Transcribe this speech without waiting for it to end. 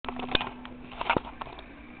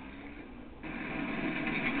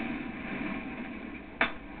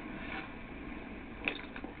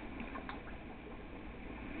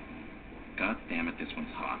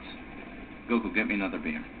box. Goku, get me another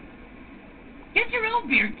beer. Get your own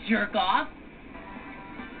beer, jerk off.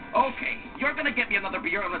 Okay, you're gonna get me another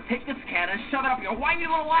beer. I'm gonna take this can and shove it up your whiny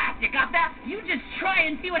little ass. You got that? You just try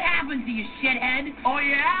and see what happens to you, shithead. Oh,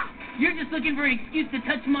 yeah? You're just looking for an excuse to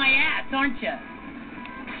touch my ass, aren't you?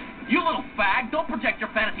 You little fag, don't project your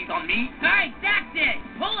fantasies on me. All right, that's it.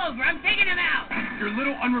 Pull over. I'm taking him out. Your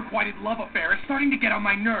little unrequited love affair is starting to get on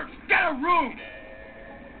my nerves. Get a room!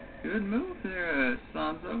 Good move there,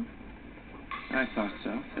 Sanzo. I thought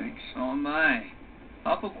so, thanks. Oh, my.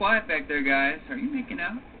 Awful quiet back there, guys. Are you making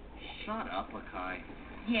out? Shut up, Akai.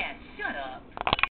 Yeah, shut up.